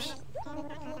games.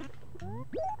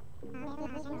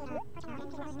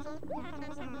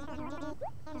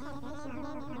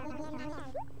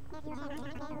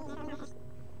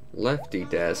 Lefty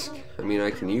desk. I mean,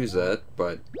 I can use that,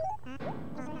 but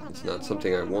it's not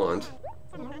something I want.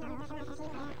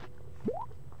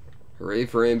 Hooray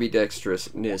for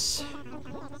ambidextrousness.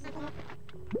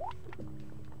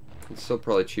 It's still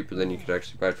probably cheaper than you could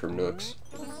actually buy it from Nooks.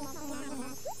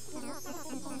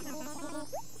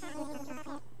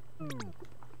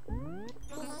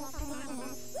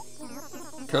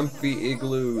 Comfy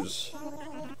igloos.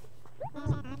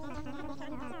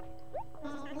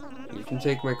 You can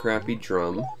take my crappy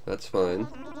drum, that's fine.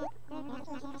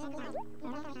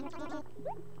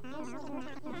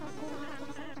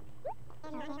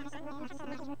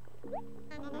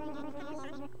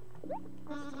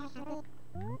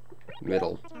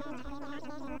 Middle.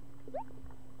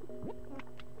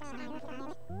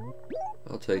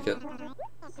 I'll take it.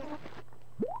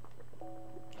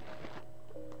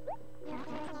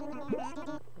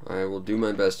 I will do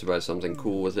my best to buy something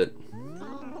cool with it.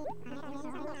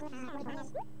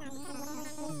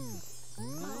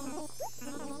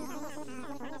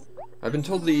 I've been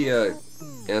told the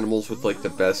animals with like the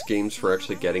best games for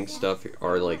actually getting stuff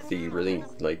are like the really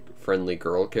like friendly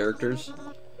girl characters.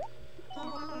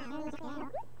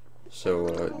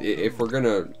 So if we're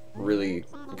gonna really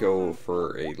go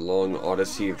for a long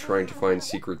odyssey of trying to find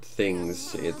secret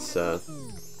things, it's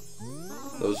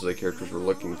those are the characters we're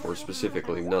looking for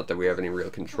specifically, not that we have any real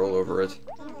control over it.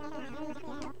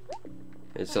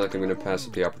 It's not like I'm gonna pass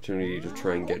up the opportunity to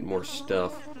try and get more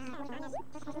stuff.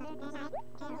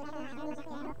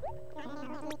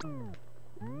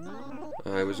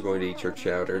 I was going to eat your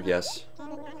chowder, yes.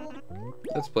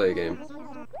 Let's play a game.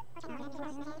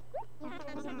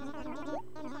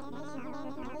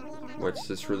 What's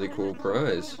this really cool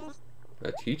prize?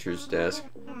 A teacher's desk.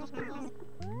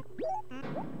 I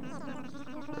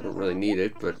don't really need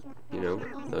it, but, you know,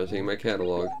 another thing in my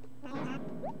catalog.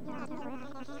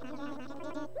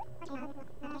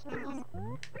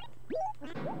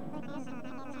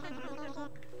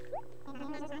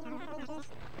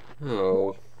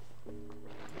 Oh.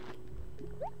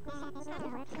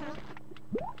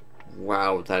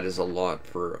 Wow, that is a lot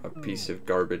for a piece of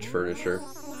garbage furniture.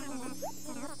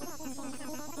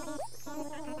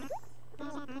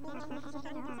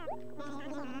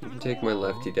 You can take my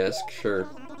lefty desk, sure.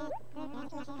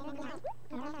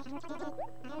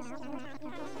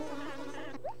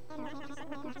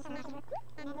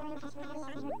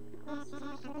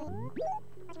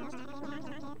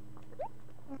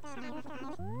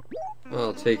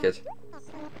 I'll take it.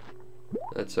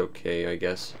 That's okay, I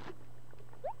guess.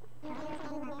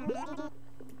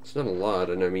 It's not a lot,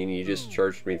 and I mean, you just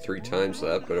charged me 3 times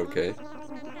that, but okay.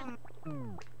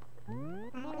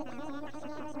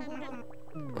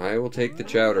 I will take the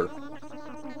chowder.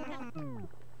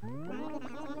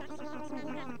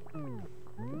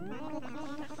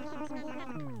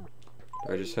 Do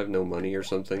I just have no money or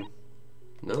something?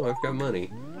 No, I've got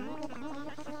money.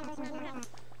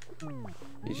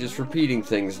 He's just repeating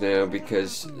things now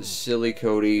because silly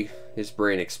Kody, his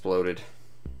brain exploded.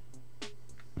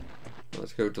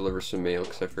 Let's go deliver some mail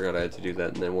because I forgot I had to do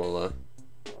that, and then we'll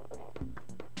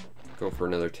go for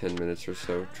another 10 minutes or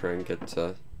so, try and get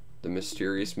the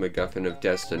mysterious MacGuffin of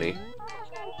destiny.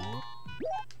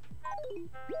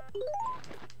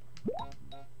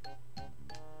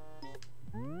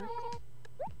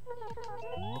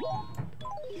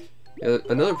 Yeah,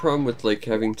 another problem with like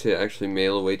having to actually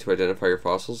mail away to identify your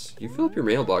fossils, you fill up your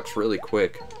mailbox really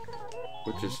quick,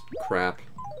 which is crap.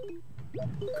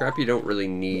 Crap you don't really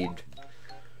need.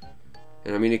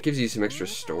 And I mean, it gives you some extra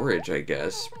storage, I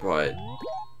guess, but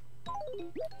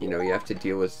you know, you have to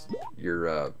deal with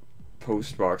your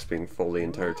post box being full the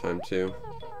entire time too.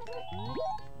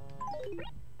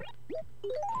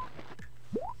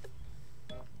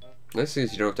 Nice thing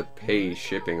is you don't have to pay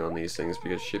shipping on these things,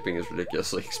 because shipping is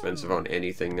ridiculously expensive on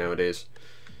anything nowadays.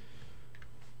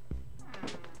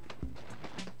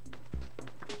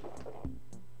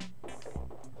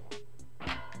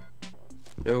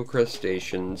 No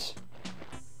crustaceans.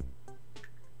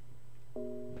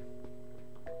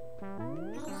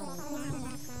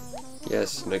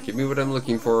 Yes, now give me what I'm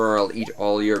looking for or I'll eat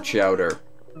all your chowder.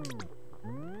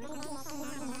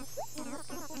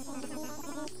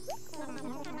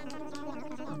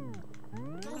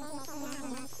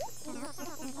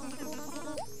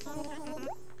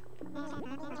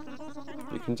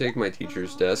 can take my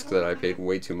teacher's desk that I paid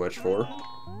way too much for.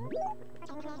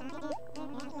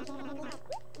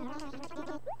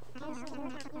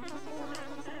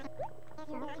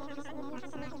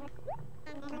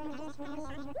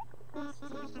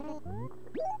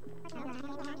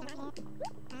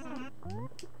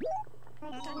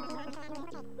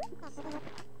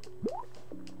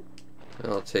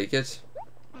 I'll take it.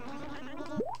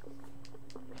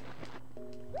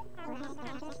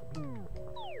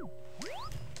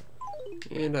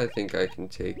 And I think I can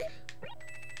take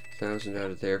 1,000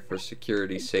 out of there for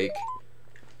security's sake.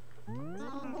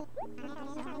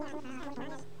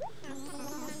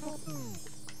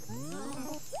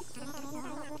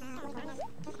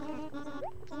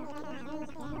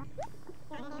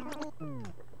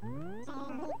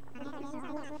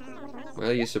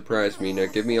 Well, you surprised me. Now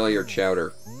give me all your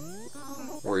chowder.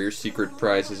 Or your secret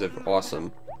prizes of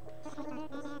awesome.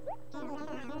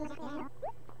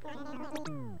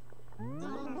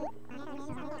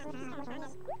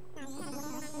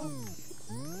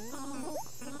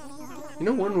 You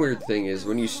know, one weird thing is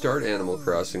when you start Animal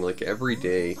Crossing, like every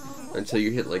day until you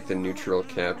hit like the neutral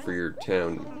cap for your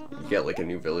town, you get like a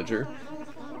new villager.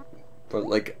 But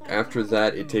like after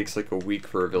that, it takes like a week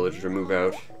for a villager to move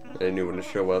out and a new one to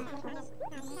show up.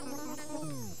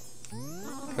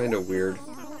 Kind of weird.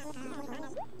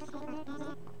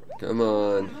 Come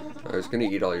on. I was gonna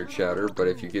eat all your chowder, but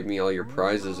if you give me all your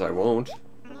prizes, I won't.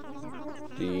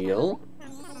 Deal?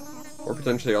 Or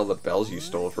potentially all the bells you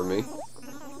stole from me.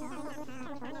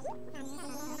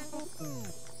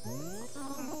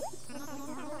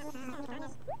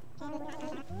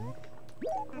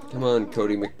 Come on,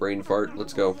 Kody McBrainfart,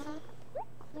 let's go.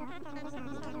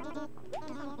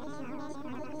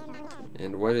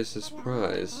 And what is this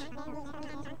prize?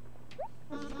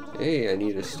 Hey, I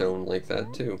need a stone like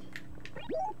that too.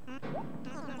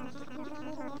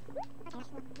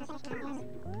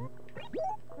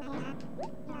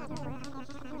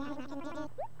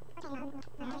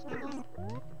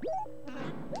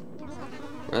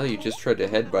 Well, you just tried to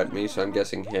headbutt me, so I'm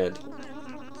guessing head.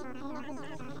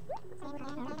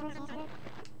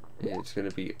 And it's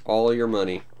gonna be all your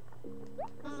money.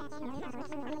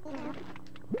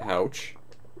 Ouch.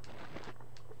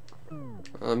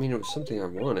 I mean, it was something I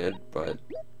wanted, but...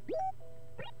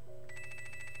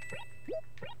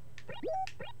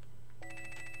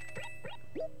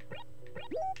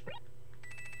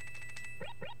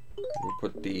 We'll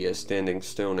put the standing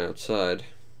stone outside.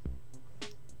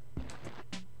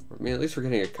 I mean, at least we're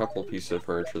getting a couple pieces of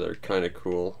furniture that are kind of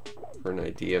cool. For an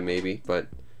idea, maybe, but...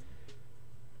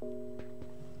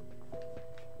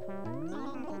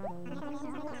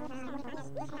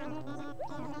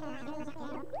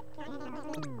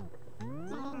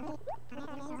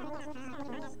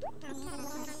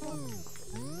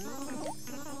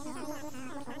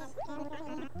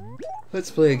 Let's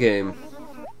play a game.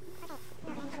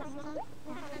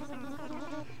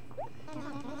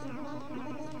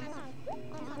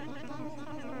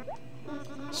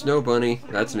 Snow Bunny,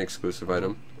 that's an exclusive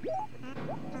item.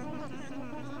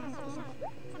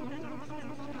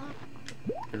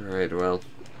 Alright, well,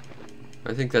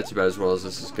 I think that's about as well as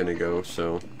this is gonna go,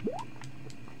 so...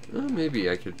 maybe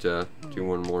I could do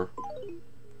one more.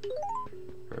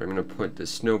 Alright, I'm gonna put the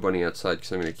Snow Bunny outside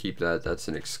because I'm gonna keep that. That's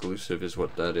an exclusive is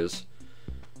what that is.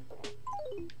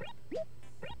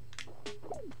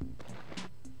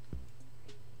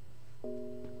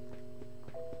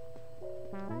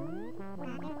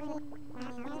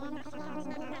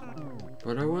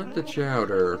 But I want the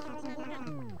chowder.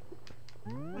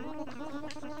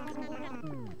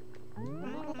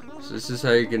 So this is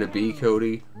how you're gonna be,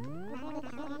 Kody?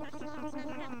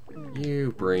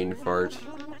 You brain fart.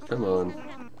 Come on.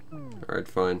 Alright,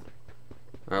 fine.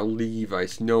 I'll leave. I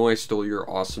know I stole your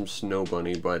awesome Snow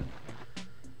Bunny, but...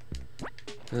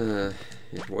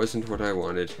 it wasn't what I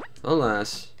wanted.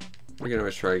 Alas. We can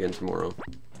always try again tomorrow.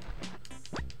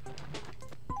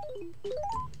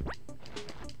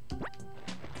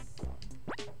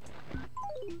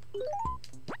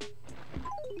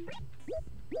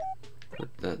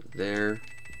 Put that there.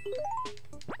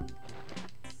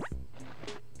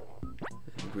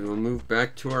 And we will move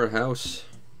back to our house.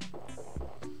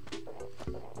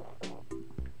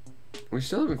 We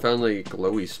still haven't found like a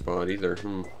glowy spot either.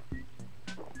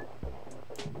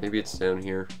 Maybe it's down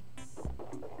here.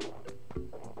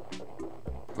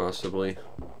 Possibly.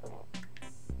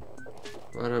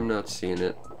 But I'm not seeing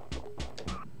it.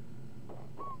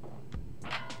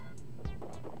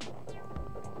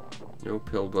 No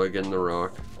pill bug in the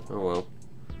rock. Oh well.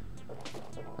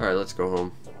 Alright, let's go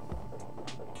home.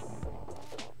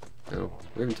 Oh,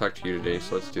 we haven't talked to you today,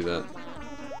 so let's do that.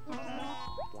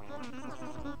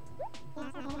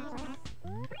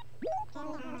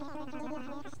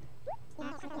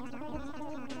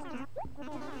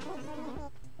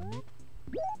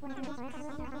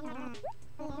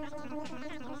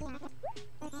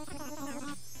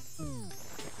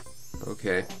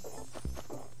 Okay.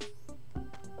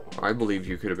 I believe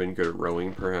you could have been good at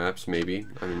rowing, perhaps, maybe.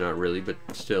 I mean, not really, but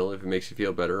still, if it makes you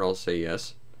feel better, I'll say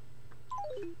yes.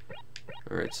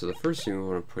 Alright, so the first thing we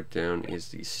want to put down is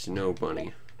the snow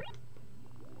bunny.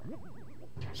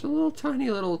 It's a little tiny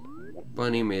little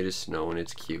bunny made of snow, and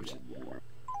it's cute.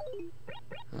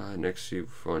 Next we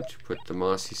want to put the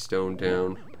mossy stone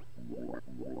down.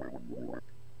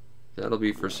 That'll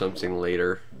be for something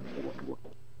later.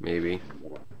 Maybe.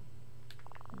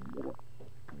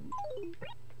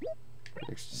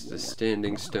 Next is the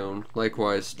standing stone.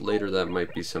 Likewise, later that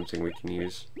might be something we can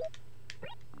use.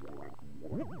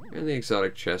 And the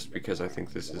exotic chest, because I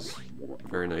think this is a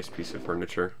very nice piece of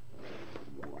furniture.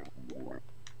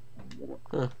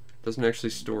 Huh. Doesn't actually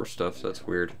store stuff, so that's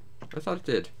weird. I thought it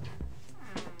did.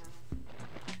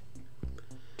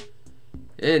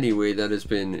 Anyway, that has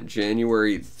been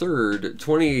January 3rd,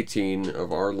 2018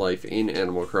 of our life in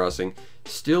Animal Crossing.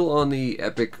 Still on the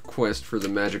epic quest for the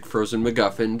magic frozen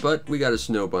MacGuffin, but we got a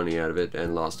snow bunny out of it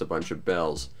and lost a bunch of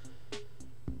bells.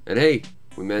 And hey,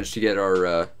 we managed to get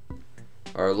our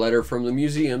letter from the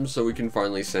museum, so we can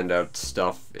finally send out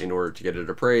stuff in order to get it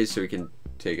appraised, so we can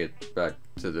take it back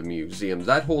to the museum.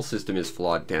 That whole system is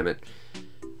flawed, damn it.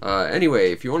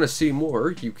 Anyway, if you want to see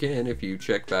more, you can if you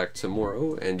check back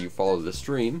tomorrow and you follow the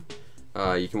stream.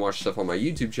 You can watch stuff on my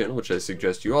YouTube channel, which I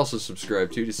suggest you also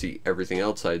subscribe to see everything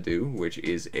else I do, which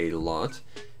is a lot.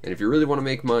 And if you really want to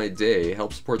make my day,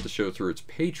 help support the show through its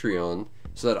Patreon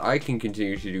so that I can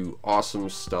continue to do awesome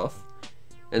stuff.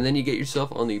 And then you get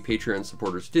yourself on the Patreon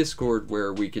supporters Discord,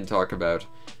 where we can talk about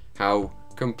how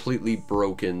completely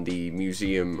broken the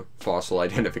museum fossil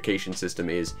identification system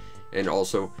is, and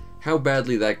also how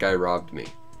badly that guy robbed me.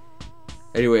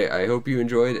 Anyway, I hope you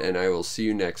enjoyed, and I will see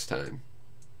you next time.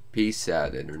 Peace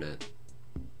out, Internet.